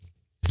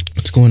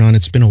going on?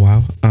 It's been a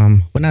while. Well,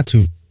 not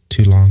too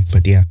long,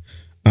 but yeah.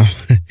 Um,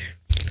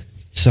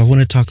 so I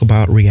want to talk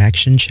about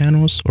reaction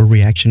channels or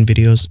reaction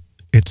videos.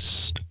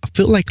 I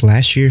feel like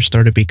last year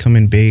started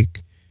becoming big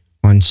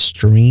on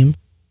stream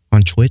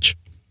on Twitch,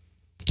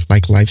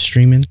 like live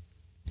streaming.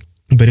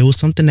 But it was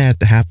something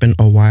that happened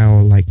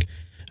like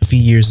a few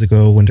years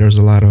ago when there was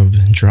a lot of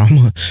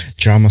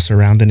drama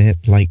surrounding it,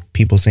 like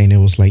people saying it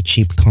was like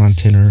cheap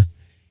content or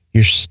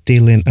you're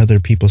stealing other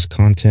people's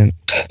content.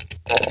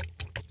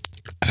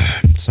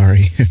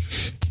 Sorry.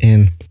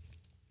 And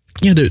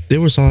yeah,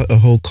 there was a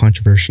whole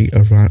controversy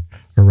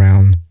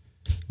around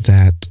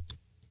that,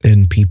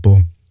 and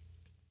people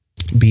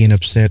being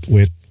upset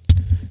with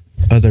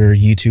other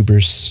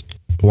YouTubers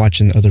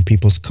watching other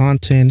people's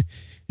content,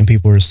 and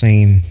people were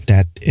saying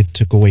that it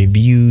took away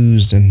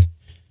views and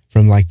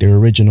from like their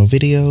original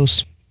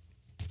videos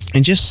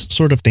and just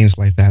sort of things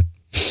like that.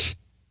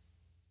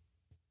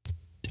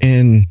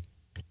 And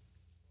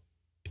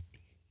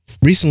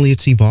recently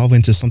it's evolved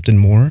into something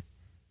more.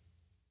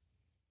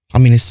 I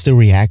mean, it's still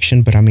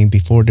reaction, but I mean,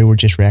 before they were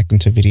just reacting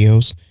to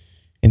videos.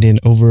 And then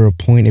over a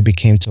point, it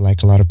became to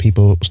like a lot of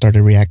people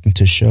started reacting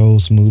to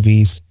shows,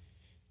 movies,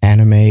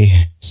 anime,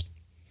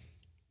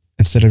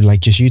 instead of like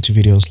just YouTube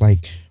videos. Like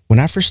when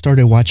I first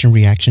started watching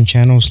reaction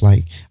channels,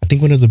 like I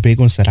think one of the big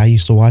ones that I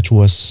used to watch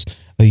was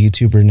a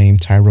YouTuber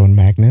named Tyrone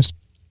Magnus.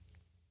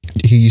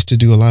 He used to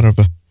do a lot of,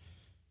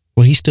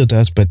 well, he still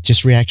does, but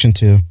just reaction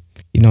to,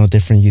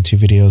 different YouTube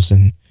videos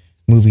and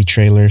movie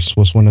trailers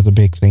was one of the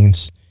big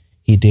things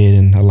he did,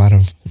 and a lot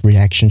of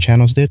reaction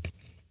channels did.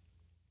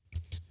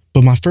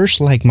 But my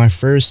first, I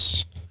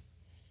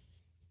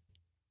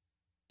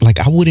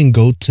wouldn't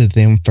go to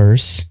them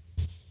first.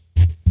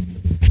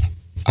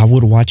 I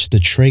would watch the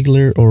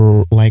trailer,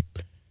 or like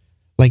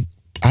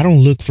I don't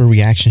look for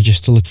reaction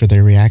just to look for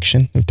their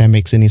reaction, if that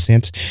makes any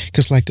sense.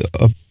 Because like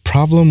a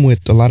problem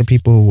with a lot of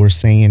people were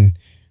saying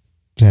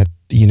that,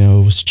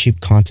 it was cheap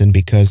content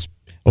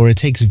or it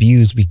takes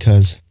views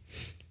because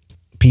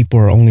people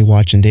are only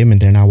watching them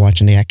and they're not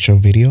watching the actual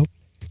video.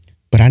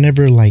 But I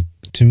never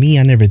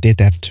did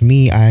that. To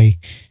me, I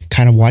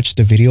kind of watched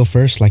the video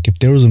first. Like if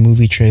there was a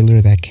movie trailer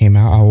that came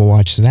out, I would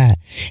watch that.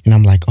 And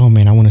I'm like, oh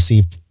man, I want to see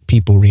if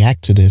people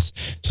react to this.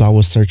 So I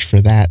would search for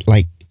that.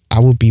 Like I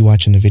would be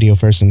watching the video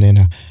first, and then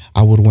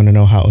I would want to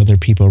know how other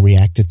people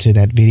reacted to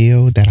that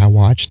video that I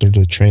watched or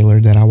the trailer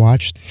that I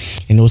watched.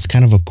 And it was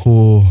kind of a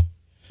cool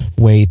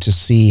way to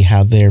see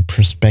how their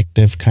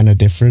perspective kind of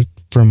differed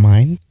from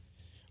mine,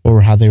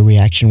 or how their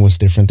reaction was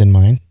different than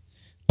mine.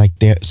 Like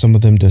some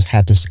of them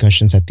had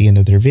discussions at the end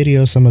of their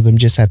video. Some of them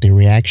just had their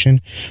reaction,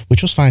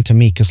 which was fine to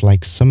me because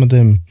like some of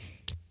them,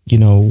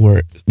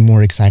 were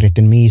more excited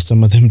than me.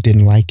 Some of them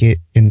didn't like it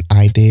and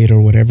I did,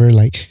 or whatever.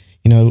 Like,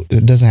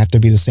 it doesn't have to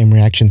be the same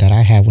reaction that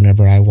I have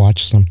whenever I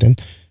watch something.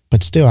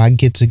 But still, I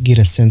get to get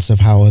a sense of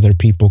how other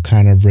people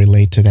kind of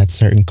relate to that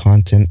certain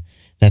content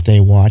that they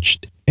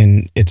watched.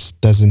 And it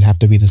doesn't have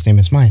to be the same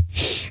as mine.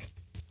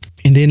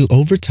 And then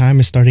over time,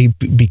 it started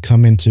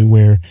becoming to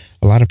where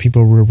a lot of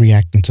people were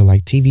reacting to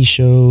like TV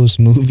shows,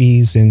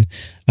 movies, and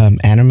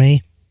anime.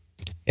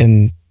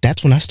 And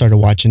that's when I started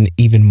watching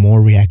even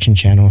more reaction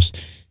channels.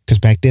 Because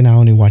back then I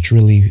only watched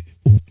really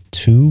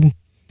 2.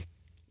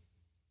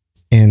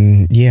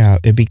 And yeah,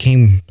 it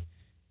became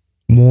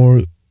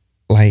more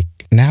like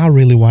now I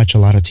really watch a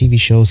lot of TV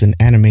shows and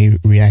anime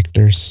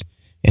reactors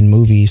and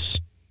movies.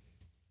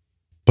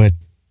 But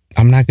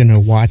I'm not going to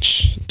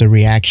watch the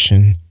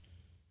reaction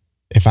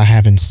if I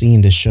haven't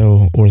seen the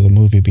show or the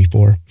movie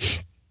before,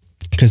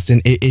 because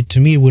then it to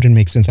me, it wouldn't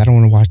make sense. I don't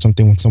want to watch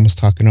something when someone's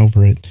talking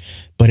over it.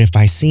 But if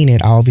I seen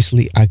it,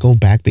 I go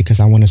back because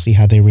I want to see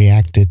how they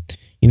reacted,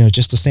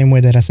 just the same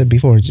way that I said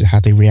before, how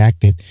they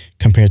reacted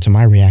compared to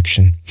my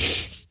reaction.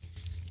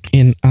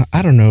 And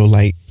I don't know,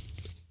 like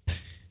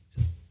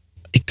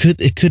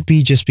it could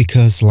be just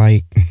because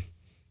like,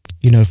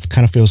 it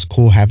kind of feels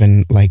cool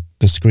having like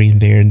the screen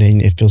there, and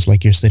then it feels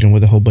like you're sitting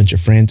with a whole bunch of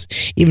friends,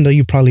 even though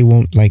you probably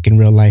won't, like in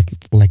real life,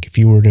 like if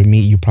you were to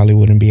meet, you probably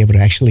wouldn't be able to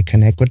actually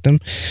connect with them,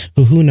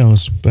 but who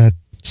knows. But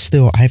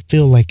still, I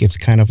feel like it's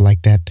kind of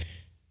like that,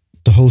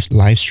 the whole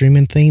live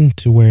streaming thing,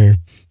 to where,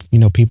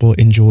 people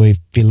enjoy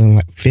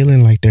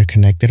feeling like they're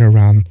connected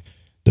around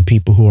the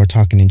people who are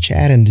talking in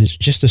chat and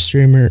just the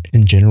streamer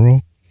in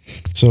general.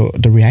 So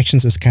the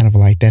reactions is kind of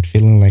like that,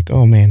 feeling like,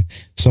 oh man,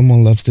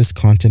 someone loves this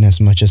content as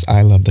much as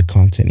I love the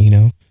content,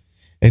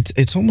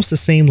 It's almost the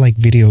same like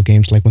video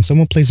games. Like when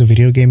someone plays a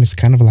video game, it's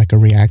kind of like a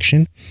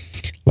reaction.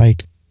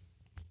 Like,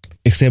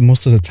 except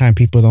most of the time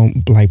people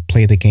don't like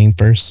play the game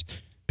first.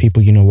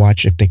 People,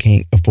 watch if they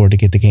can't afford to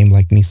get the game,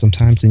 like me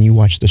sometimes, and you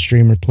watch the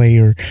streamer play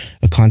or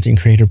a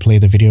content creator play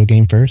the video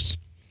game first.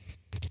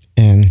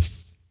 And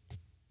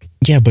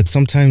yeah, but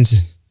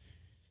sometimes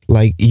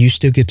like you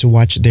still get to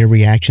watch their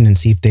reaction and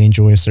see if they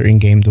enjoy a certain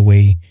game the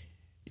way,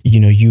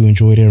 you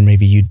enjoyed it, or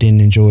maybe you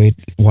didn't enjoy it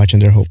watching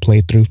their whole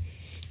playthrough.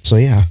 So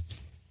yeah,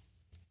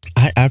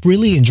 I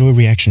really enjoy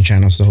reaction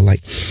channels though. Like,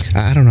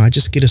 I don't know, I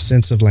just get a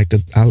sense of like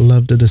I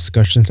love the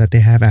discussions that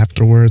they have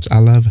afterwards. I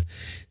love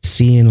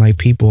seeing like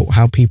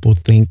how people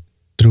think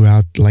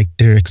throughout like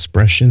their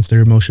expressions,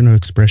 their emotional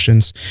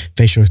expressions,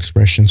 facial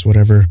expressions,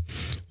 whatever,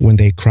 when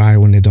they cry,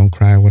 when they don't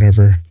cry,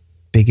 whatever,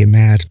 they get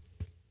mad,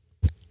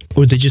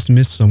 or they just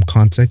miss some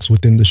context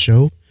within the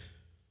show,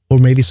 or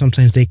maybe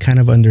sometimes they kind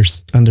of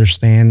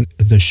understand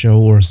the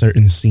show or a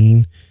certain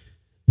scene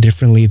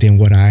differently than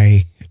what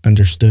I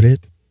understood it.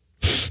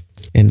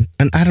 And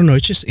I don't know,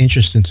 it's just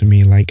interesting to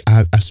me. Like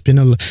I spend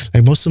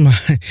like most of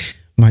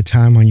my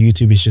time on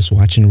YouTube is just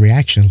watching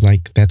reactions.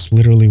 Like that's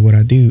literally what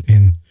I do.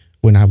 And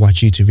when I watch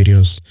YouTube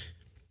videos,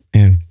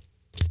 and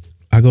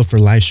I go for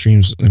live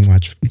streams and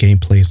watch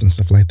gameplays and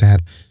stuff like that.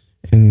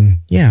 And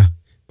yeah,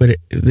 but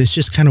it's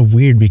just kind of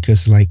weird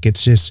because like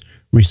it's just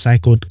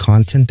recycled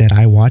content that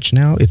I watch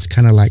now. It's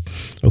kind of like,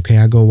 okay,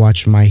 I go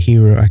watch My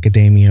Hero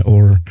Academia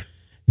or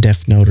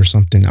Death Note or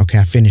something. Okay,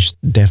 I finished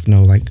Death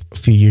Note like a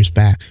few years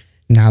back.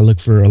 Now I look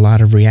for a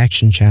lot of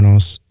reaction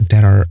channels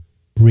that are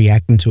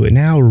reacting to it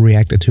now or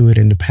reacted to it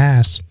in the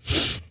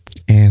past.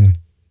 And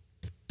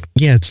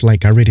yeah, it's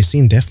like I already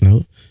seen Death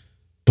Note,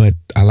 but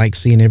I like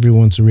seeing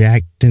everyone's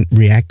reacting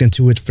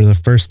to it for the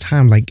first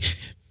time, like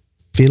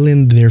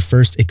feeling their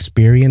first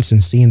experience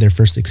and seeing their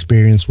first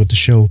experience with the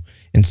show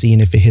and seeing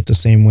if it hit the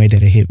same way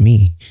that it hit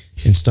me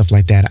and stuff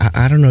like that.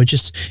 I don't know,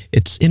 just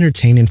it's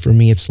entertaining for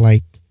me. It's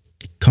like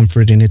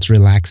comforting, it's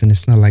relaxing.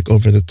 It's not like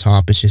over the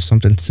top. It's just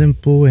something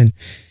simple, and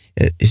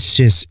it's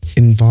just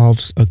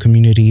involves a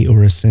community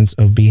or a sense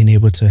of being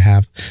able to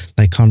have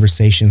like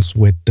conversations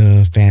with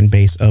the fan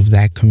base of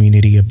that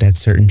community, of that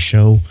certain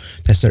show,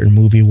 that certain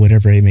movie,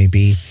 whatever it may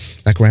be.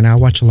 Like right now I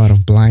watch a lot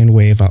of Blind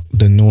Wave,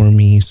 The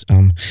Normies,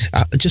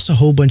 just a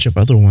whole bunch of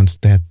other ones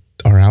that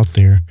are out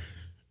there.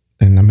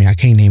 And I mean, I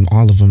can't name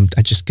all of them.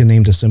 I just can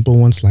name the simple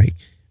ones, like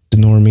The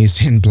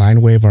Normies and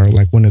Blind Wave are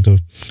like one of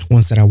the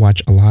ones that I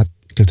watch a lot,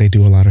 because they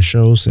do a lot of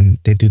shows and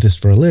they do this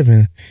for a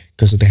living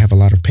because they have a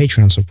lot of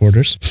Patreon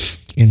supporters.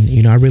 And,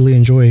 you know, I really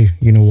enjoy,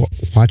 you know,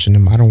 watching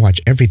them. I don't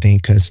watch everything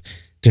because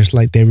there's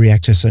like they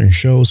react to certain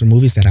shows or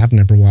movies that I've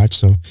never watched.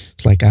 So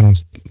it's like I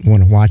don't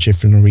want to watch it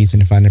for no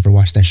reason if I never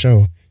watched that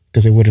show,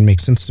 because it wouldn't make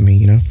sense to me,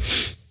 you know?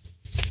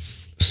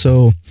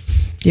 So,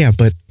 yeah,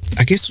 but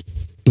I guess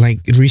like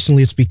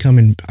recently it's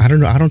becoming, I don't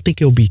know, I don't think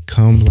it'll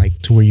become like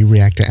to where you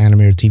react to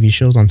anime or TV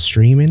shows on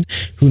streaming.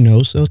 Who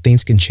knows though?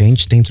 Things can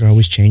change. Things are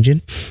always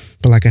changing.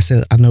 But like I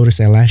said, I noticed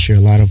that last year,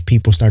 a lot of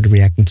people started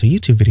reacting to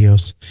YouTube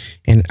videos,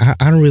 and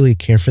I don't really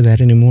care for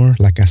that anymore.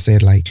 Like I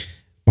said, like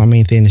my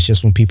main thing is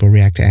just when people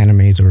react to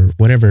animes or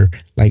whatever,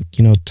 like,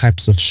 you know,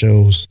 types of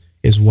shows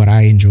is what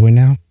I enjoy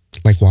now,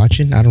 like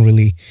watching. I don't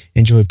really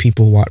enjoy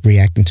people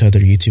reacting to other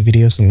YouTube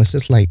videos unless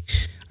it's like,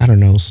 I don't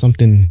know,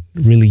 something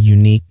really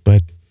unique.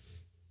 But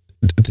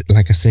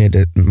like I said,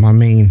 my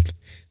main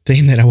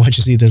thing that I watch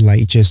is either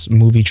like just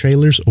movie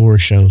trailers or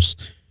shows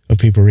of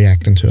people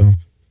reacting to them.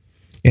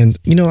 And,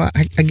 you know,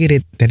 I get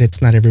it that it's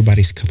not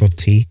everybody's cup of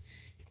tea.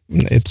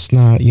 It's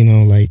not, you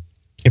know, like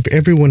if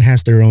everyone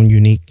has their own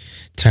unique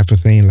type of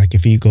thing. Like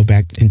if you go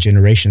back in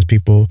generations,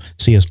 people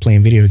see us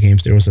playing video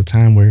games. There was a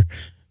time where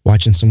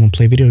watching someone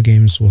play video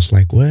games was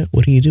like,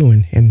 what are you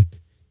doing? And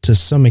to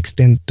some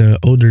extent, the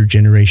older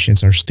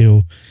generations are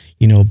still,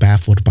 you know,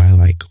 baffled by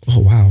like,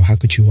 oh, wow, how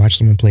could you watch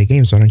someone play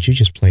games? Why don't you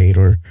just play it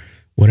or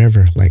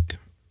whatever? Like,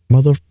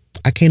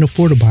 I can't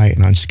afford to buy it.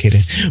 No, I'm just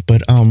kidding.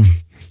 But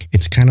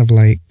it's kind of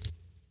like,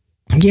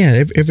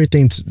 yeah,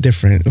 everything's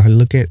different. I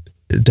look at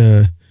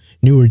the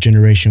newer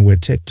generation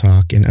with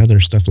TikTok and other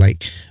stuff.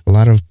 Like a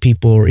lot of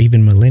people or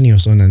even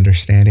millennials don't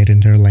understand it,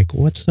 and they're like,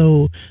 what's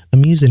so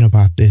amusing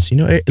about this? You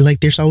know,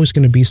 like there's always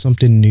going to be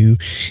something new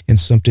and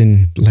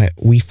something that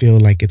we feel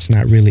like it's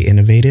not really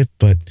innovative,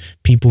 but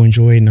people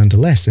enjoy it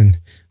nonetheless. And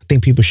I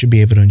think people should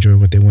be able to enjoy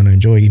what they want to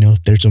enjoy. You know,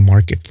 if there's a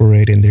market for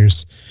it and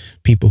there's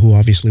people who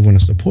obviously want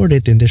to support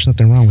it, then there's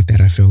nothing wrong with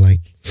that, I feel like.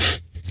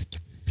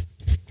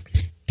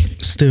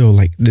 Still,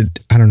 like,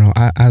 I don't know,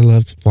 I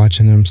love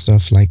watching them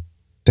stuff. Like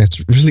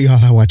that's really all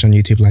I watch on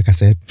YouTube, like I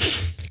said.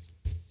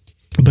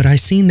 But I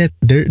seen that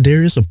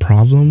there is a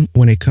problem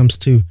when it comes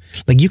to,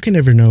 like, you can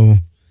never know.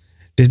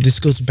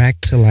 This goes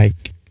back to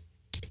like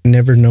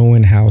never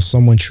knowing how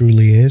someone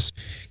truly is,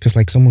 because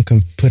like someone can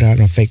put out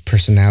a fake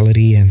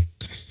personality. And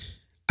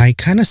I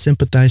kind of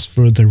sympathize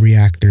for the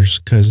reactors,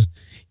 because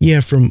yeah,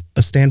 from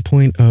a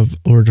standpoint of,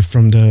 or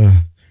from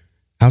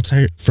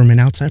an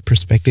outside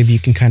perspective, you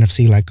can kind of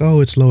see like,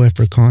 oh, it's low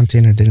effort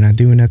content and they're not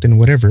doing nothing,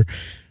 whatever.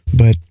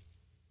 But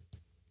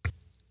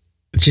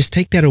just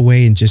take that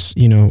away and just,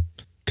 you know,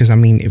 because I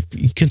mean, if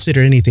you consider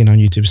anything on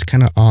YouTube, it's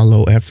kind of all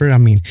low effort. I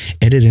mean,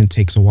 editing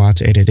takes a while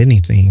to edit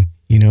anything,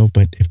 you know,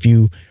 but if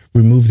you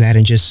remove that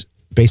and just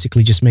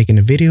basically just making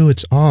a video,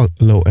 it's all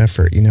low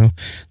effort, you know,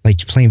 like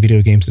playing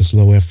video games is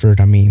low effort.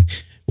 I mean,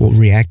 well,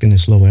 reacting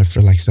is low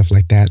effort, like stuff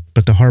like that.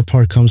 But the hard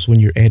part comes when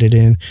you're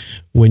editing,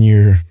 when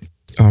you're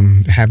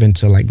having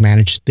to like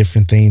manage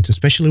different things,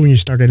 especially when you're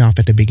starting off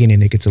at the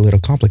beginning. It gets a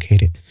little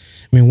complicated.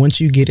 I mean, once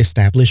you get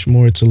established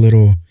more, it's a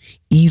little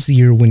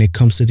easier when it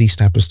comes to these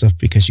type of stuff,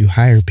 because you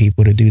hire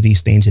people to do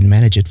these things and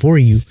manage it for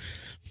you.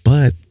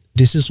 But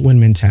this is when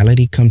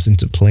mentality comes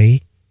into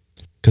play,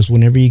 Because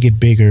whenever you get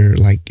bigger,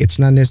 like it's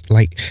not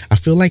like I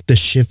feel like the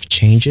shift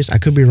changes. I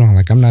could be wrong.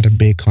 Like I'm not a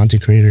big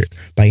content creator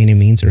by any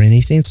means or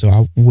anything, so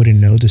I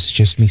wouldn't know. This is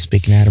just me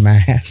speaking out of my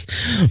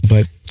ass.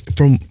 But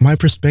from my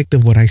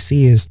perspective, what I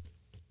see is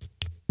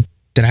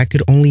that I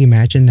could only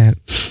imagine that,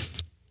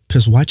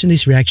 because watching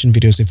these reaction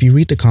videos, if you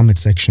read the comment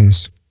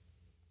sections,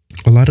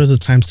 a lot of the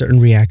time certain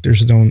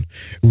reactors don't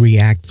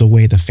react the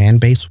way the fan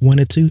base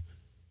wanted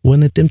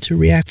them to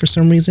react for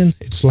some reason.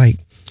 It's like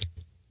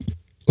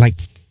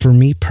for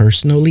me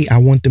personally, I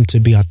want them to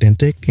be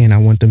authentic, and I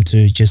want them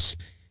to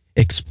just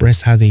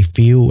express how they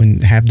feel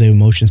and have the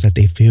emotions that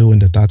they feel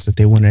and the thoughts that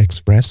they want to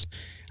express.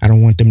 I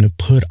don't want them to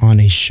put on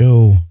a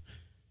show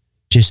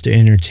just to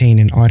entertain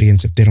an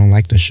audience if they don't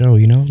like the show,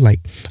 you know? Like,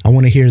 I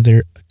want to hear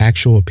their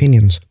actual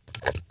opinions.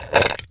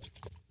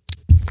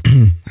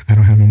 I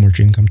don't have no more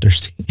drink, I'm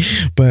thirsty.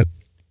 But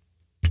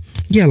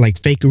yeah,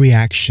 like fake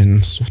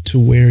reactions to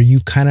where you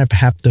kind of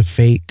have to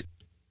fake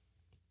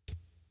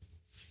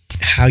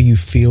how you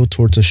feel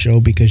towards a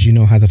show because you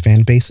know how the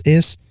fan base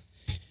is.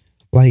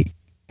 Like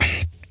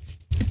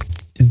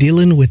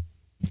dealing with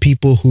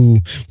people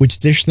which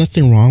there's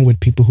nothing wrong with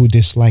people who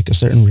dislike a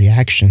certain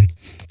reaction.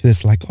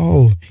 It's like,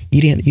 oh,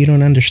 you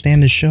don't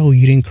understand the show.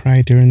 You didn't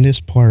cry during this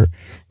part,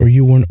 or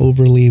you weren't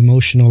overly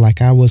emotional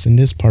like I was in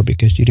this part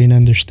because you didn't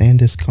understand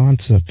this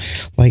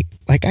concept. Like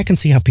I can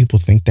see how people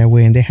think that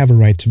way, and they have a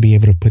right to be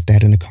able to put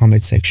that in the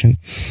comment section.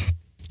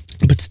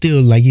 But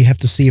still, like, you have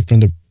to see it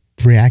from the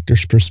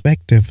reactor's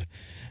perspective,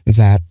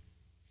 that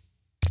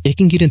it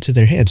can get into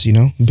their heads, you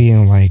know,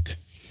 being like,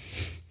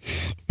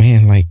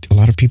 man, like a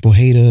lot of people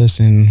hate us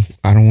and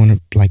I don't want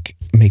to like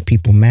make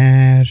people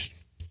mad.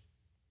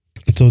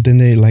 So then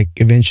they like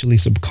eventually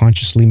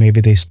subconsciously,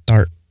 maybe they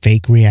start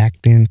fake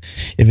reacting.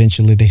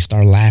 Eventually they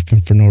start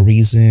laughing for no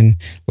reason.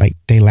 Like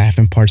they laugh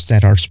in parts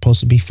that are supposed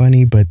to be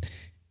funny, but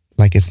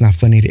like it's not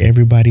funny to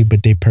everybody,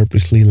 but they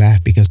purposely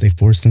laugh because they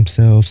force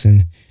themselves.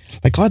 And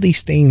like all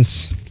these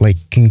things like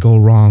can go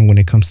wrong when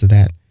it comes to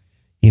that,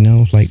 you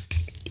know, like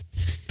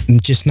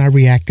just not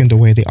reacting the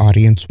way the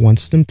audience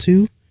wants them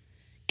to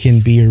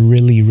can be a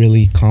really,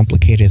 really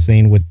complicated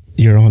thing with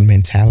your own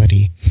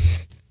mentality.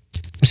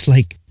 It's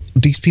like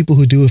these people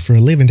who do it for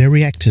a living, they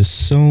react to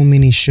so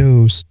many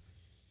shows.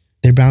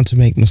 They're bound to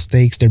make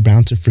mistakes. They're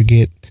bound to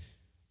forget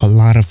a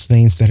lot of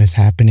things that is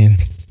happening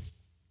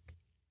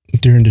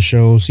during the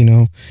shows, you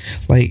know.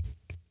 Like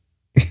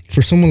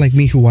for someone like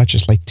me who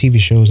watches like TV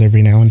shows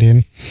every now and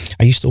then,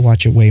 I used to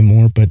watch it way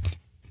more, but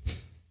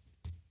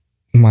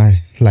my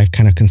life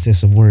kind of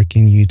consists of work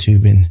and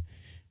YouTube and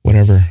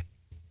whatever.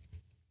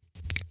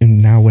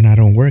 And now when I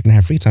don't work and I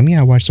have free time, yeah,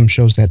 I watch some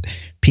shows that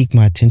pique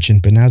my attention.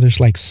 But now there's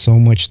like so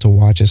much to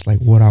watch. It's like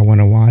what I want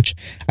to watch.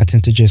 I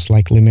tend to just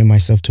like limit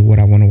myself to what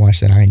I want to watch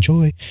that I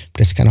enjoy.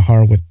 But it's kind of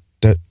hard with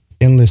the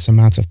endless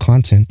amounts of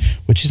content,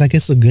 which is, I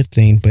guess, a good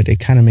thing. But it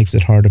kind of makes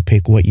it hard to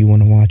pick what you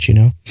want to watch, you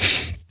know?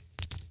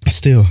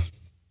 Still,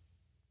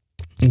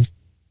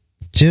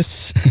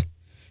 just,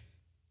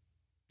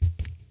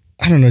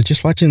 I don't know,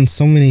 just watching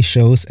so many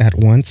shows at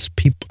once,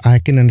 I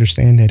can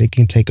understand that it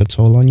can take a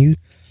toll on you.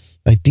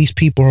 Like these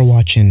people are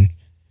watching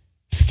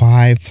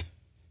 5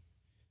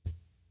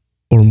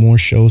 or more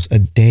shows a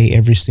day,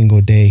 every single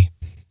day.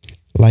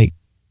 Like,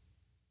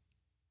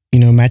 you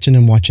know, imagine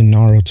them watching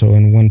Naruto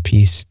and One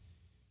Piece,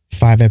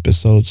 5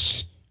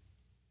 episodes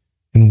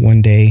in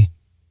one day.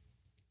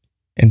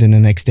 And then the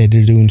next day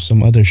they're doing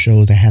some other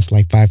show that has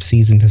like 5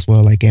 seasons as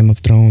well, like Game of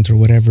Thrones or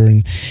whatever,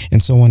 and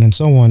so on and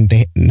so on.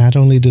 They not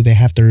only do they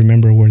have to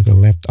remember where they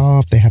left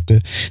off, they have to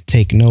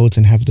take notes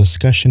and have a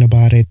discussion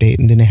about it.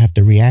 And then they have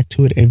to react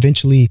to it.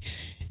 Eventually,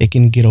 it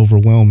can get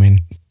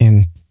overwhelming,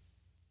 and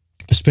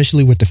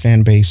especially with the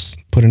fan base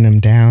putting them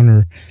down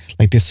or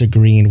like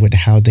disagreeing with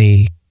how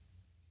they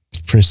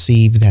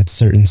perceive that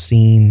certain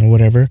scene or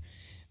whatever.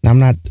 Now, I'm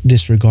not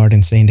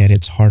disregarding saying that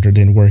it's harder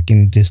than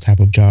working this type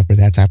of job or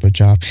that type of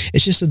job.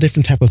 It's just a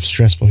different type of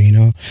stressful, you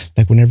know?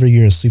 Like whenever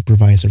you're a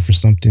supervisor for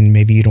something,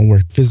 maybe you don't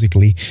work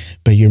physically,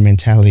 but your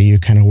mentality, you're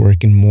kind of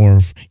working more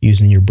of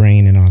using your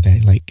brain and all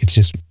that. Like it's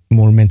just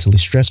more mentally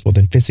stressful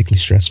than physically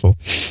stressful.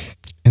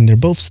 And they're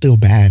both still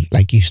bad.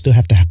 Like you still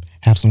have to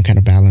have some kind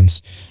of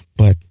balance.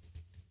 But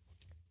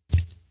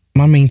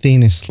my main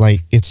thing is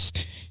like,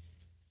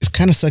 it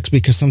kind of sucks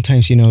because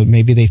sometimes, you know,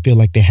 maybe they feel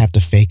like they have to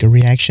fake a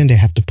reaction. They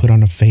have to put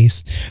on a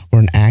face or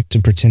an act to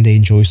pretend they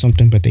enjoy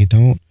something, but they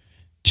don't,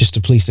 just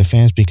to please the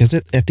fans, because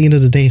at the end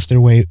of the day, it's their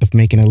way of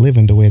making a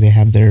living, the way they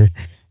have their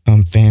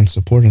fans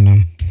supporting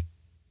them.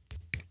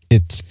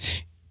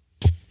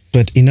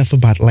 But enough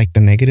about like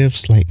the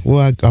negatives. Like,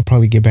 well, I'll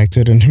probably get back to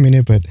it in a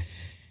minute, but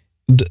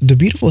the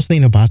beautiful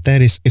thing about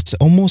that is it's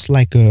almost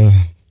like a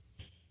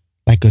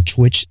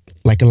Twitch,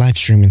 like a live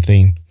streaming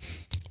thing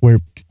where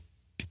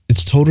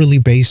it's totally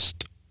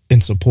based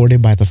and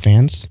supported by the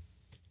fans.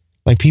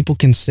 Like people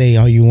can say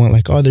all you want,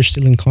 like, oh, they're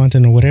stealing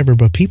content or whatever,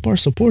 but people are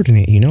supporting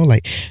it, you know,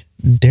 like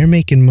they're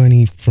making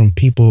money from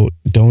people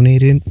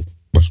donating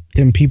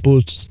and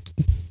people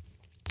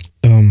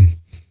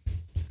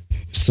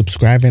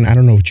subscribing. I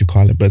don't know what you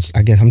call it, but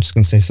I guess I'm just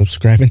gonna say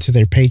subscribing to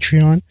their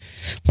Patreon.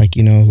 Like,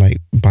 like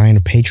buying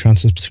a Patreon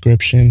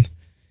subscription.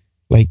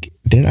 Like,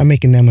 they're not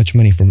making that much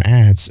money from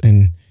ads.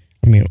 And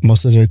I mean,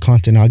 most of their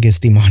content all gets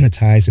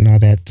demonetized and all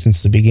that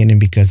since the beginning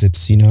because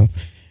it's,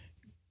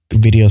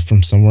 videos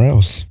from somewhere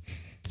else.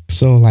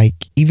 So like,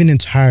 even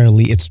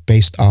entirely, it's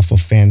based off of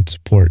fan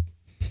support.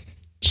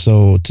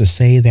 So to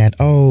say that,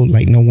 oh,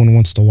 like no one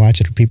wants to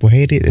watch it or people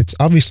hate it, it's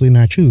obviously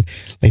not true.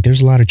 Like,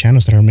 there's a lot of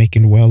channels that are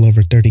making well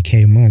over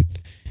 30K a month.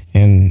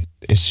 And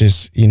it's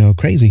just,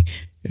 crazy.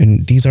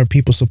 And these are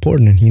people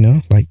supporting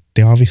it, like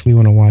they obviously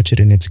want to watch it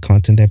and it's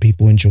content that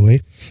people enjoy.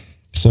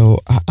 So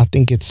I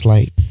think it's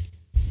like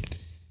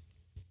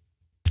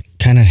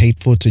kind of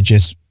hateful to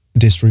just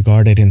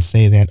disregard it and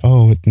say that,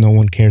 oh, no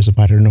one cares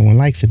about it or no one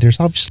likes it. There's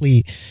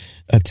obviously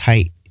a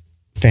tight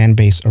fan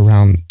base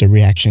around the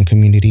reaction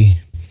community.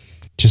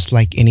 Just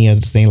like any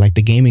other thing, like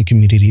the gaming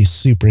community is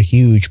super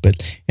huge,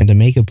 and the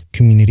makeup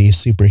community is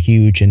super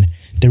huge, and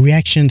the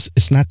reactions,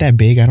 it's not that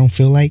big. I don't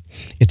feel like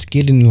it's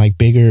getting like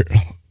bigger,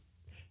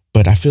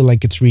 but I feel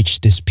like it's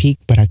reached this peak,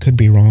 but I could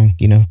be wrong.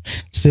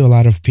 Still a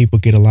lot of people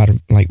get a lot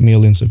of like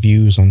millions of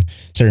views on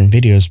certain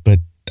videos, but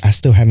I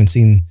still haven't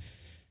seen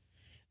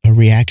a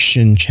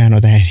reaction channel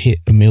that hit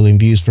 1 million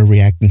views for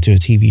reacting to a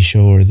TV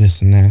show or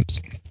this and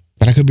that.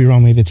 But I could be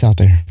wrong. Maybe it's out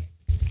there.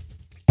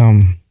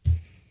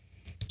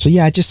 So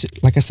yeah,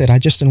 like I said, I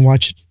just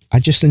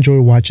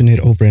enjoy watching it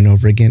over and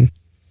over again.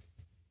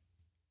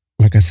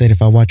 Like I said,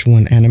 if I watch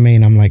one anime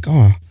and I'm like,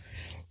 oh,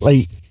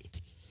 like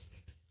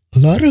a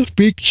lot of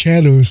big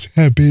channels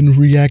have been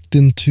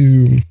reacting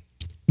to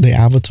the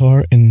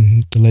Avatar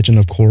and The Legend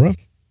of Korra.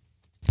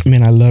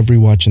 Man, I love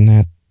rewatching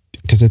that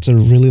because it's a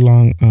really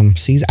long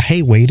season. I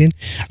hate waiting.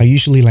 I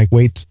usually like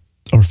wait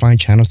or find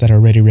channels that are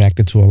already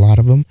reacted to a lot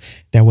of them.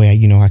 That way, I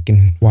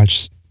can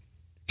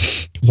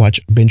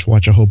binge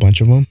watch a whole bunch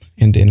of them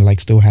and then like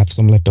still have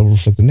some left over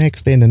for the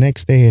next day and the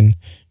next day. And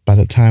by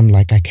the time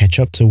like I catch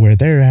up to where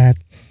they're at,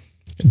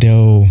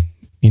 they'll,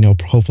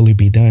 hopefully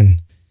be done.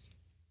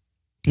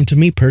 And to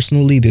me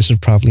personally, this is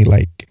probably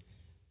like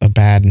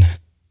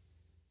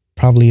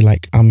probably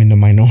like I'm in the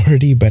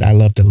minority, but I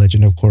love The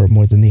Legend of Korra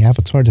more than the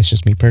Avatar. That's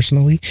just me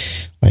personally.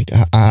 Like,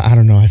 I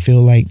don't know. I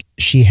feel like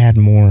she had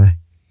more,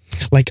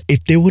 like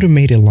if they would have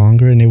made it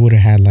longer and they would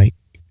have had like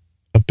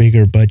a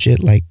bigger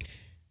budget, like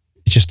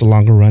just a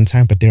longer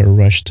runtime, but they were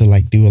rushed to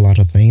like do a lot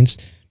of things.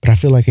 But I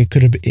feel like it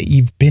could have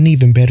been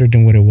even better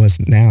than what it was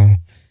now,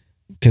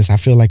 because I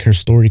feel like her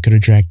story could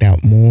have dragged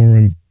out more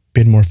and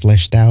been more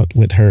fleshed out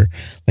with her.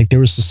 Like there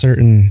was a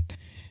certain,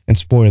 and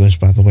spoilers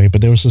by the way,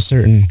 but there was a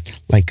certain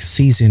like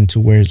season to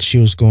where she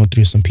was going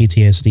through some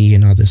PTSD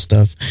and all this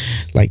stuff,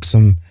 like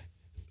some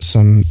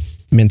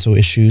mental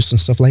issues and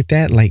stuff like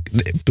that, like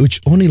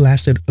which only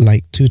lasted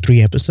like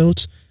 2-3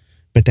 episodes.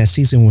 But that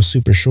season was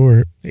super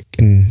short,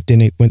 and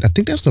then it went, I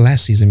think that was the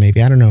last season,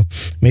 maybe. I don't know.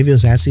 Maybe it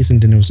was that season,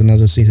 then it was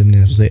another season,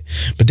 and that was it.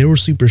 But they were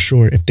super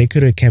short. If they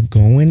could have kept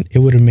going, it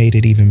would have made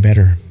it even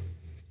better.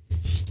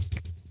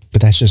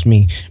 But that's just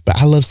me. But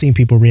I love seeing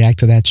people react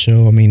to that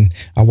show. I mean,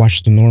 I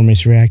watched the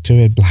Normies react to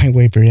it, Blind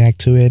Wave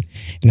react to it,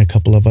 and a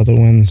couple of other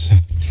ones.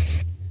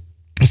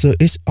 So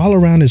it's all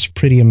around, it's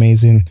pretty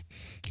amazing.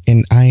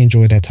 And I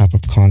enjoy that type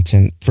of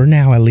content. For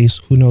now, at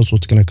least. Who knows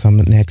what's going to come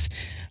next.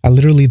 I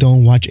literally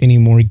don't watch any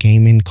more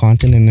gaming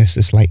content unless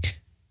it's like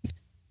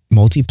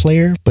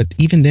multiplayer. But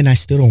even then, I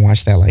still don't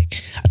watch that.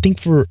 Like, I think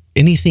for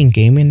anything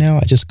gaming now,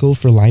 I just go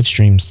for live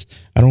streams.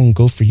 I don't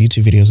go for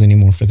YouTube videos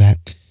anymore for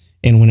that.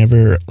 And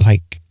whenever,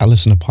 like, I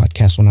listen to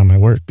podcasts when I'm at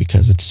work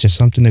because it's just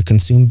something to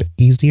consume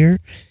easier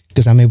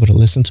because I'm able to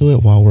listen to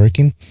it while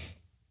working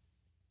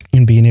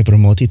and being able to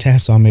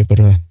multitask. So I'm able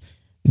to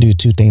do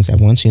 2 things at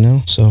once,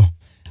 So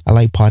I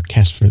like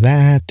podcasts for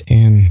that.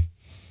 And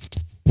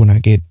when I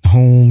get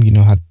home,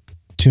 I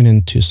tune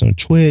into some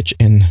Twitch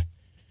and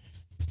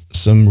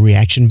some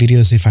reaction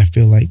videos if I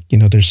feel like,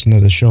 there's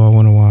another show I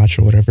want to watch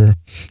or whatever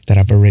that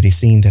I've already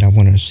seen that I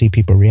want to see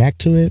people react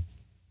to it.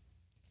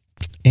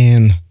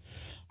 And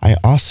I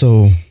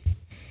also,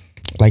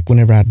 like,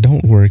 whenever I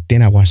don't work,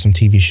 then I watch some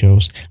TV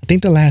shows. I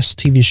think the last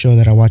TV show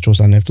that I watched was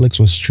on Netflix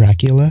was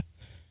Dracula.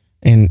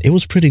 And it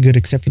was pretty good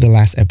except for the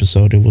last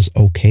episode. It was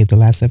okay, the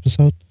last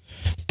episode.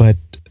 But,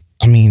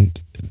 I mean,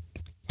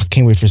 I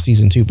can't wait for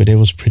season 2, but it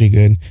was pretty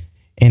good.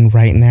 And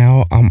right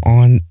now I'm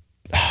on,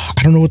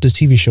 I don't know what the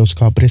TV show's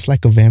called, but it's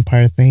like a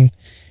vampire thing.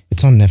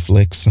 It's on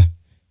Netflix.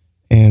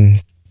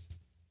 And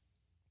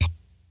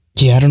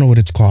yeah, I don't know what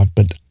it's called,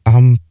 but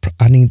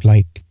I need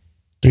like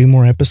 4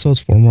 more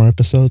episodes.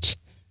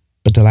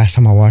 But the last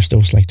time I watched it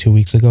was like 2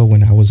 weeks ago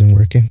when I wasn't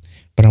working.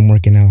 But I'm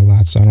working out a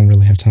lot, so I don't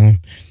really have time.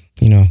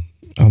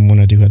 I want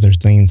to do other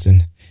things,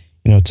 and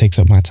it takes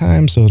up my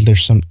time. So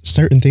there's some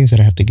certain things that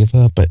I have to give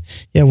up. But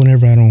yeah,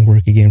 whenever I don't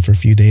work again for a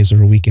few days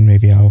or a weekend,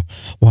 maybe I'll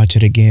watch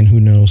it again. Who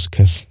knows?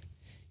 Because,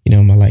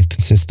 my life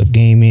consists of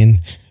gaming,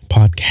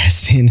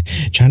 podcasting,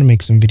 trying to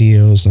make some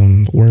videos,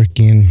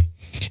 working,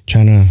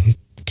 trying to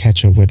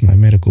catch up with my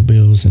medical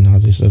bills and all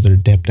this other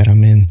debt that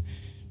I'm in.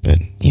 But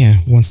yeah,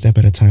 one step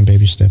at a time,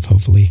 baby step,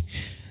 hopefully.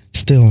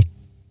 Still,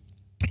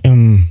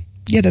 Um,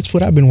 yeah, that's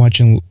what I've been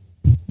watching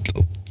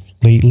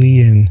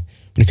lately. And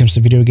when it comes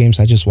to video games,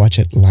 I just watch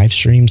it live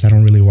streams. I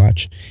don't really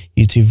watch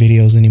YouTube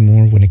videos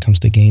anymore when it comes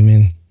to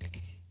gaming,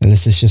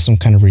 unless it's just some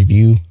kind of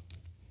review.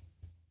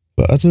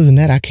 But other than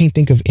that, I can't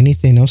think of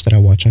anything else that I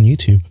watch on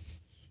YouTube.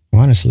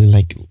 Honestly,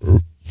 like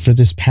for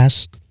this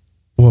past,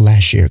 well,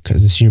 last year,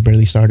 because this year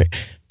barely started,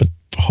 but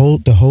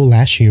the whole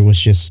last year was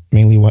just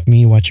mainly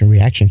me watching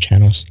reaction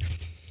channels.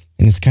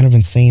 And it's kind of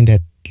insane that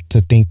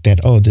to think that,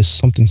 oh, there's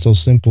something so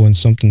simple and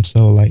something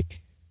so like,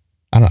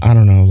 I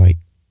don't know, like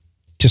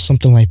just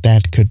something like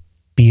that could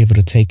be able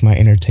to take my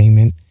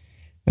entertainment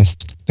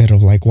instead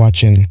of like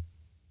watching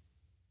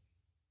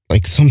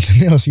like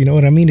something else. You know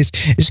what I mean?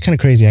 It's kind of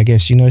crazy, I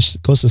guess. You know, it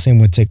goes the same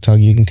with TikTok.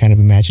 You can kind of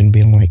imagine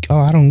being like, oh,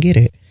 I don't get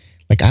it.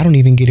 Like, I don't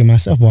even get it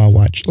myself while I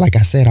watch. Like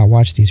I said, I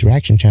watch these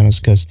reaction channels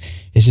because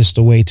it's just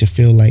a way to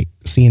feel like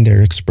seeing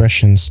their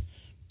expressions.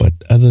 But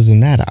other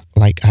than that,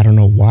 I don't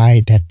know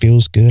why that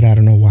feels good. I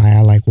don't know why I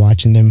like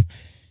watching them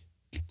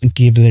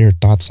give their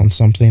thoughts on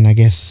something. I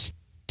guess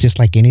just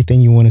like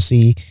anything, you want to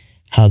see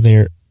how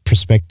their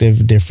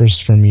perspective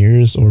differs from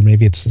yours, or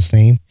maybe it's the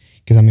same.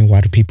 Because I mean,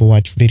 why do people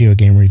watch video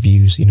game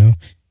reviews? You know,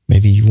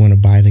 maybe you want to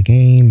buy the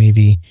game.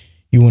 Maybe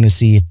you want to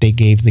see if they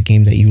gave the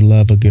game that you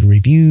love a good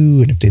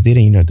review, and if they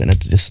didn't, you're not gonna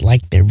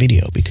dislike their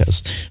video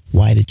because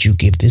why did you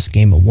give this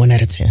game a 1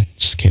 out of 10?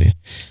 Just kidding,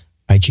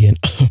 IGN.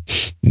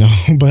 No,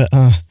 but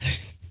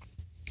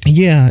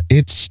yeah,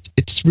 it's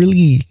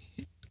really,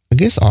 I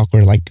guess,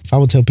 awkward. Like if I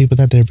would tell people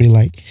that, they'd be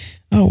like,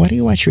 "Oh, why do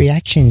you watch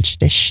reactions?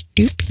 They're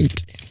stupid."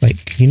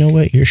 Like, you know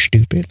what? You're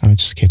stupid. I'm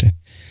just kidding.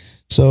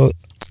 So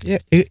yeah,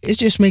 it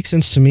just makes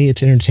sense to me.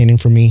 It's entertaining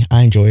for me.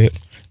 I enjoy it.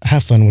 I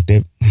have fun with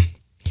it.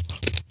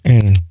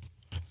 And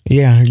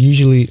yeah,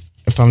 usually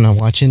if I'm not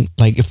watching,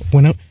 like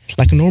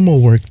like a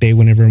normal work day,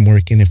 whenever I'm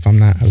working, if I'm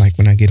not, like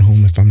when I get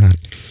home, if I'm not,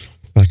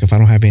 like if I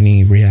don't have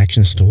any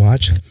reactions to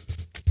watch,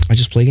 I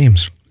just play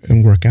games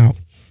and work out.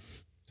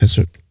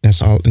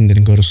 That's all. And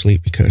then go to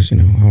sleep because, you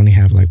know, I only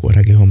have like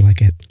I get home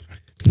like at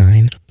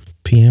 9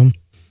 p.m.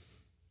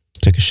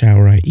 Take a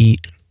shower, I eat.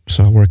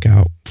 So I work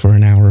out for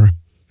an hour.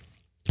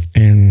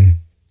 And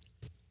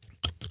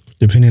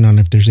depending on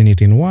if there's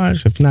anything to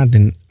watch, if not,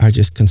 then I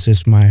just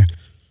consist my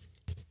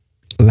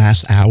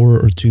last hour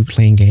or two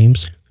playing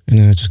games, and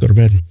then I just go to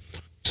bed.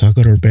 So I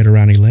go to bed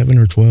around 11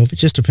 or 12. It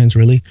just depends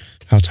really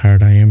how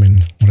tired I am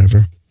and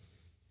whatever.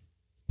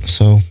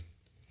 So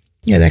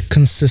yeah, that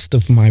consists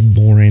of my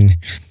boring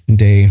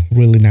day.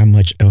 Really not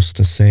much else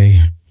to say.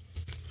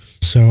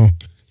 So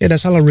yeah,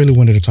 that's all I really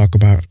wanted to talk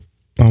about.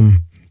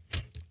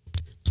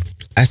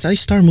 As I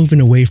start moving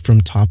away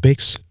from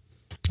topics,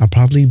 I'll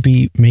probably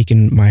be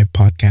making my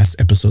podcast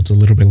episodes a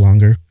little bit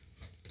longer.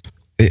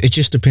 It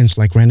just depends.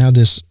 Like right now,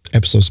 this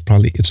episode's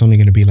it's only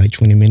going to be like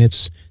 20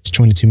 minutes. It's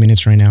 22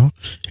 minutes right now.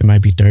 It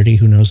might be 30.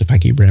 Who knows if I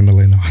keep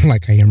rambling on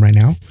like I am right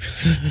now.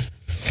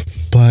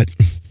 But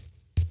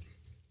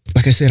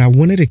like I said, I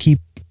wanted to keep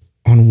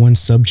on one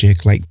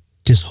subject. Like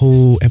this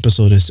whole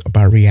episode is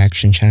about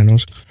reaction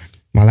channels.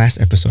 My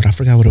last episode, I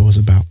forgot what it was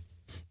about.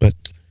 But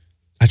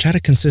I try to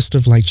consist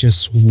of like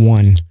just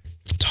one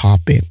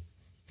topic.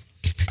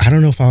 I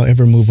don't know if I'll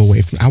ever move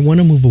away from. I want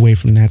to move away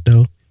from that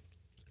though,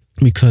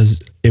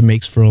 because it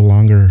makes for a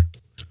longer,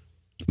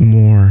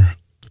 more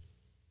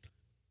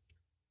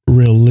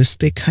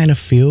realistic kind of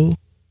feel.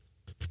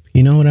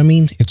 You know what I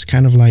mean? It's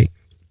kind of like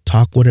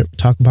talk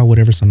about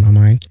whatever's on my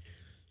mind,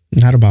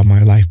 not about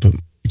my life, but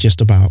just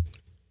about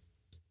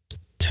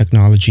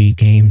technology,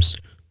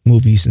 games,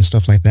 movies, and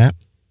stuff like that.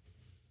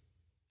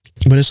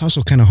 But it's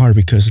also kind of hard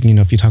because, you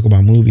know, if you talk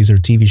about movies or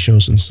TV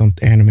shows and some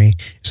anime,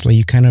 it's like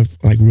you kind of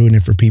like ruin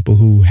it for people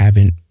who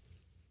haven't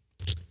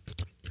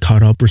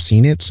caught up or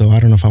seen it. So I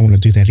don't know if I want to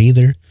do that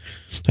either.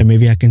 Like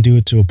maybe I can do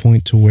it to a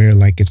point to where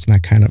like it's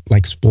not kind of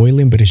like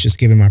spoiling, but it's just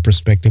giving my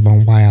perspective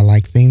on why I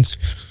like things.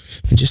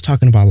 And just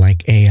talking about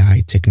like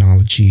AI,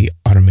 technology,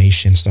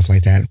 automation, stuff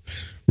like that,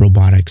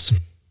 robotics.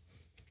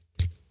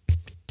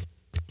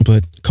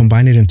 But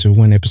combine it into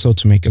one episode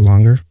to make it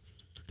longer.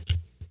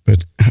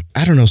 But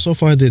I don't know. So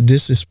far,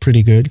 this is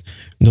pretty good.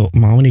 Though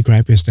my only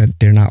gripe is that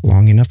they're not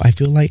long enough. I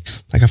feel like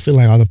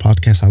all the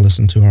podcasts I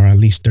listen to are at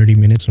least 30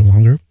 minutes or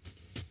longer.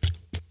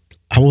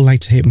 I would like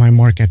to hit my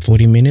mark at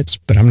 40 minutes,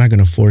 but I'm not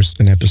going to force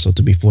an episode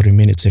to be 40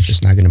 minutes if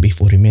it's not going to be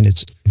 40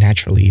 minutes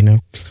naturally, you know?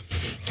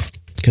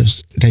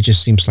 Because that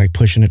just seems like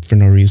pushing it for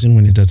no reason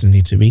when it doesn't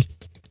need to be.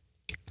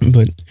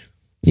 But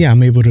yeah,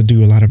 I'm able to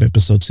do a lot of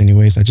episodes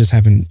anyways. I just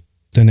haven't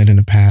done it in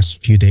the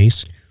past few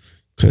days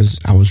because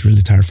I was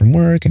really tired from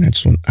work, and I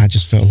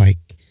just felt like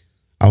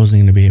I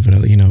wasn't going to be able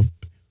to, you know,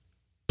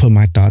 put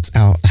my thoughts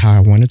out how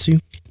I wanted to.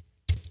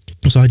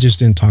 So I just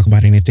didn't talk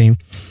about anything.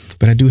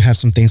 But I do have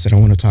some things that I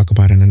want to talk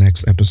about in the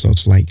next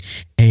episodes. Like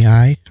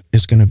AI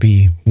is going to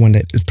be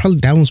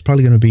that one's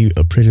probably going to be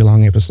a pretty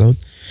long episode,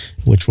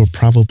 which will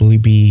probably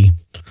be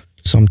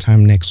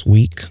sometime next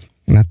week,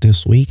 not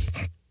this week.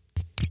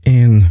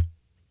 And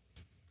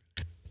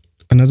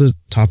another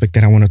topic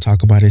that I want to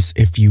talk about is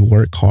if you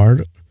work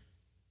hard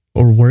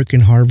or working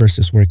hard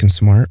versus working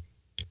smart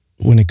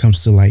when it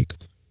comes to like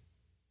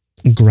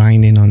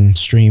grinding on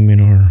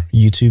streaming or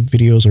YouTube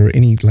videos or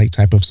any like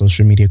type of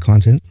social media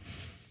content.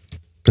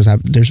 Because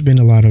there's been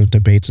a lot of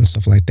debates and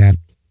stuff like that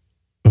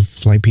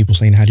of like people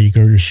saying, how do you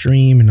grow your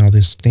stream and all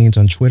these things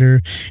on Twitter,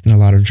 and a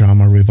lot of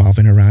drama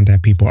revolving around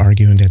that, people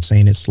arguing that,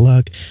 saying it's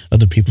luck,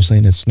 other people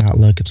saying it's not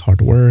luck, it's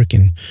hard work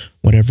and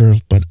whatever.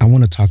 But I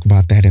want to talk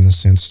about that in a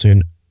sense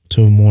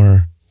to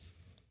more,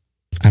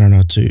 I don't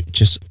know, to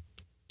just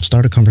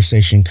start a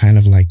conversation, kind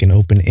of like an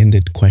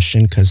open-ended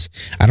question, because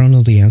I don't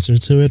know the answer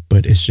to it,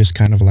 but it's just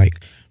kind of like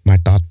my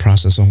thought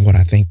process on what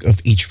I think of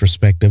each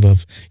perspective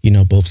of,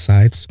 both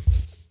sides.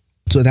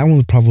 So that one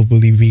will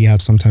probably be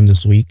out sometime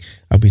this week.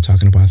 I'll be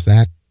talking about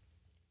that.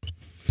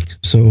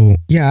 So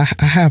yeah,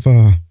 I have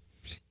a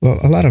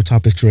lot of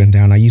topics written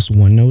down. I use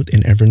OneNote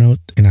and Evernote,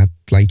 and I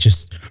like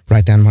just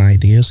write down my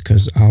ideas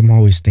because I'm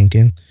always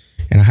thinking,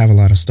 and I have a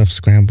lot of stuff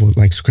scribbled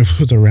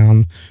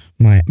around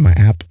my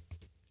app.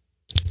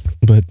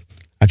 But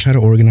I try to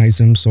organize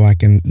them so I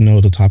can know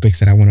the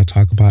topics that I want to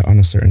talk about on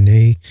a certain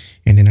day.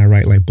 And then I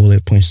write like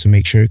bullet points to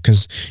make sure,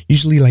 because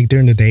usually like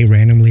during the day,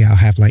 randomly, I'll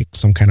have like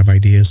some kind of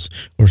ideas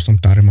or some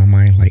thought in my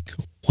mind, like,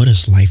 what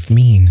does life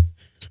mean?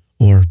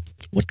 Or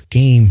what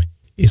game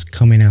is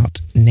coming out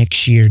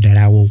next year that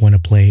I will want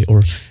to play?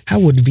 Or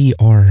how would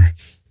VR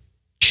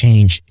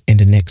change in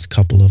the next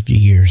couple of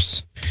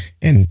years?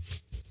 And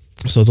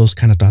so those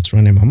kind of thoughts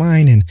run in my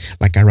mind, and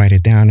like I write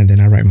it down, and then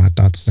I write my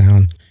thoughts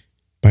down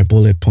by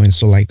bullet points.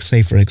 So like,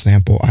 say for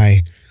example,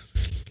 I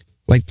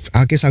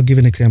guess I'll give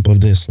an example of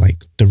this, like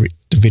the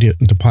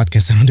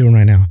podcast that I'm doing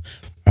right now.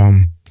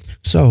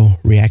 So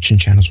reaction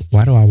channels.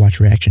 Why do I watch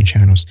reaction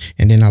channels?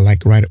 And then I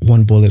like write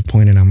one bullet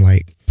point, and I'm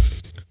like,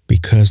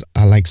 because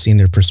I like seeing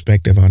their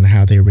perspective on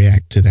how they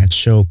react to that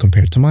show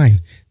compared to mine.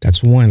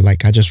 That's one.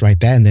 Like I just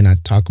write that, and then I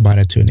talk about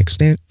it to an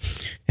extent,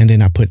 and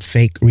then I put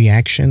fake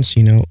reactions,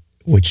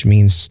 which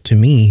means to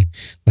me,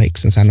 like,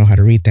 since I know how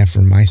to read that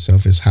for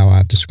myself, is how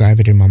I describe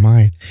it in my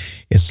mind.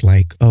 It's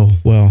like, oh,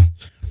 well,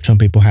 some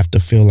people have to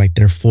feel like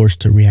they're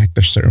forced to react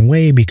a certain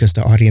way because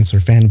the audience or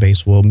fan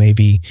base will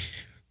maybe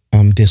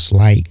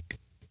dislike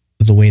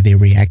the way they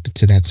reacted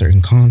to that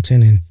certain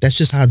content. And that's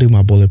just how I do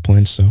my bullet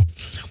points. So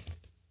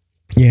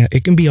yeah,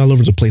 it can be all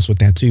over the place with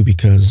that too,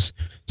 because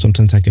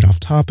sometimes I get off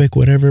topic,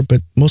 whatever,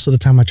 but most of the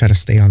time I try to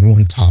stay on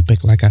one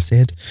topic, like I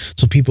said,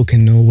 so people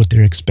can know what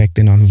they're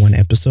expecting on one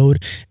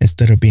episode,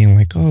 instead of being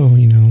like, oh,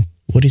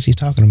 what is he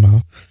talking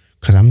about?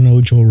 Because I'm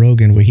no Joe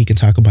Rogan where he can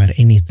talk about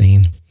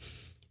anything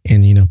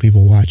and,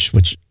 people watch,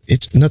 which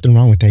it's nothing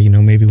wrong with that.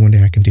 Maybe one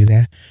day I can do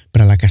that.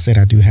 But like I said,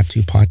 I do have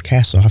 2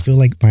 podcasts. So I feel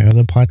like my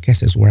other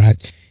podcast is where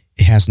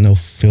it has no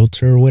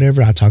filter or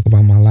whatever. I talk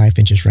about my life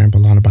and just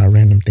ramble on about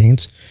random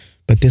things.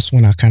 But this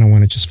one, I kind of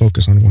want to just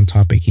focus on one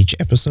topic each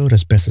episode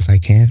as best as I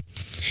can.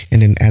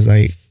 And then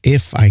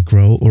if I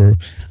grow, or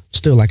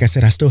still, like I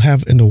said, I still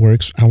have in the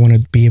works, I want to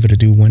be able to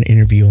do 1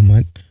 interview a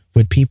month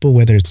with people,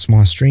 whether it's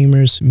small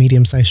streamers,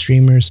 medium-sized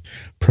streamers,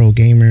 pro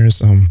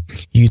gamers,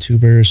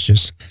 YouTubers,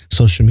 just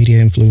social media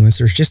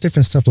influencers, just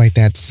different stuff like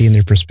that, seeing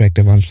their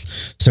perspective on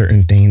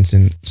certain things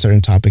and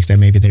certain topics that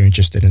maybe they're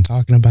interested in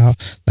talking about,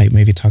 like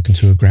maybe talking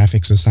to a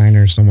graphics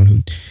designer, someone who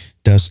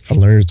does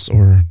alerts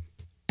or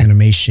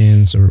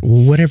animations or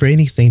whatever,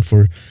 anything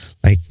for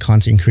like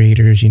content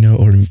creators,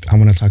 or I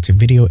want to talk to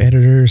video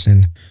editors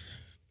and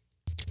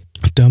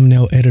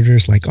thumbnail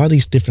editors, like all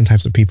these different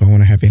types of people. I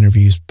want to have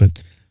interviews,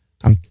 but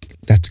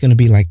that's going to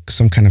be like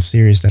some kind of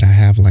series that I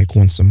have like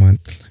once a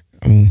month.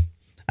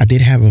 I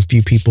did have a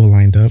few people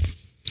lined up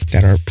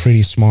that are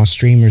pretty small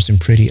streamers and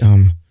pretty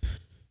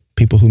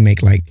people who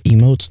make like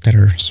emotes that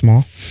are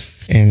small,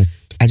 and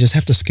I just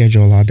have to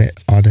schedule all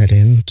that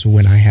in to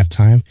when I have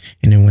time,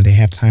 and then when they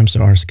have time,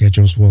 so our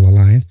schedules will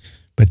align.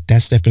 But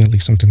that's definitely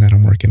something that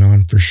I'm working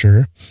on for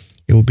sure.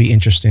 It will be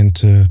interesting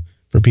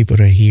for people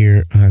to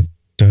hear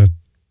the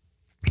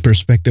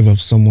perspective of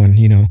someone,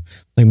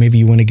 like maybe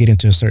you want to get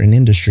into a certain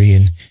industry,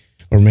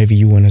 or maybe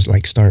you want to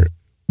like start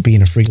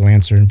being a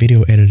freelancer in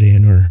video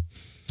editing or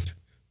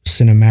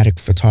cinematic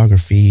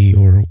photography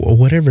or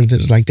whatever.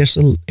 There's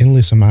an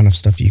endless amount of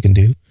stuff you can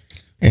do,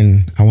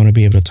 and I want to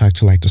be able to talk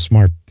to like the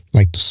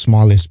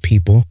smallest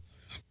people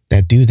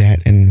that do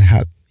that, and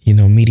how,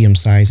 medium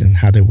size, and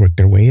how they work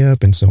their way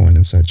up and so on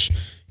and such,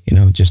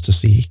 just to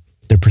see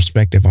their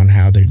perspective on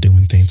how they're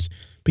doing things.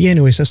 But yeah,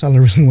 anyways, that's all I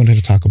really wanted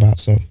to talk about.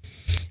 So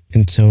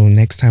until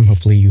next time,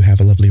 hopefully you have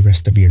a lovely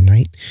rest of your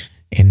night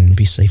and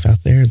be safe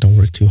out there. Don't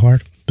work too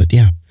hard. But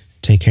yeah,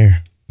 take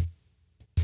care.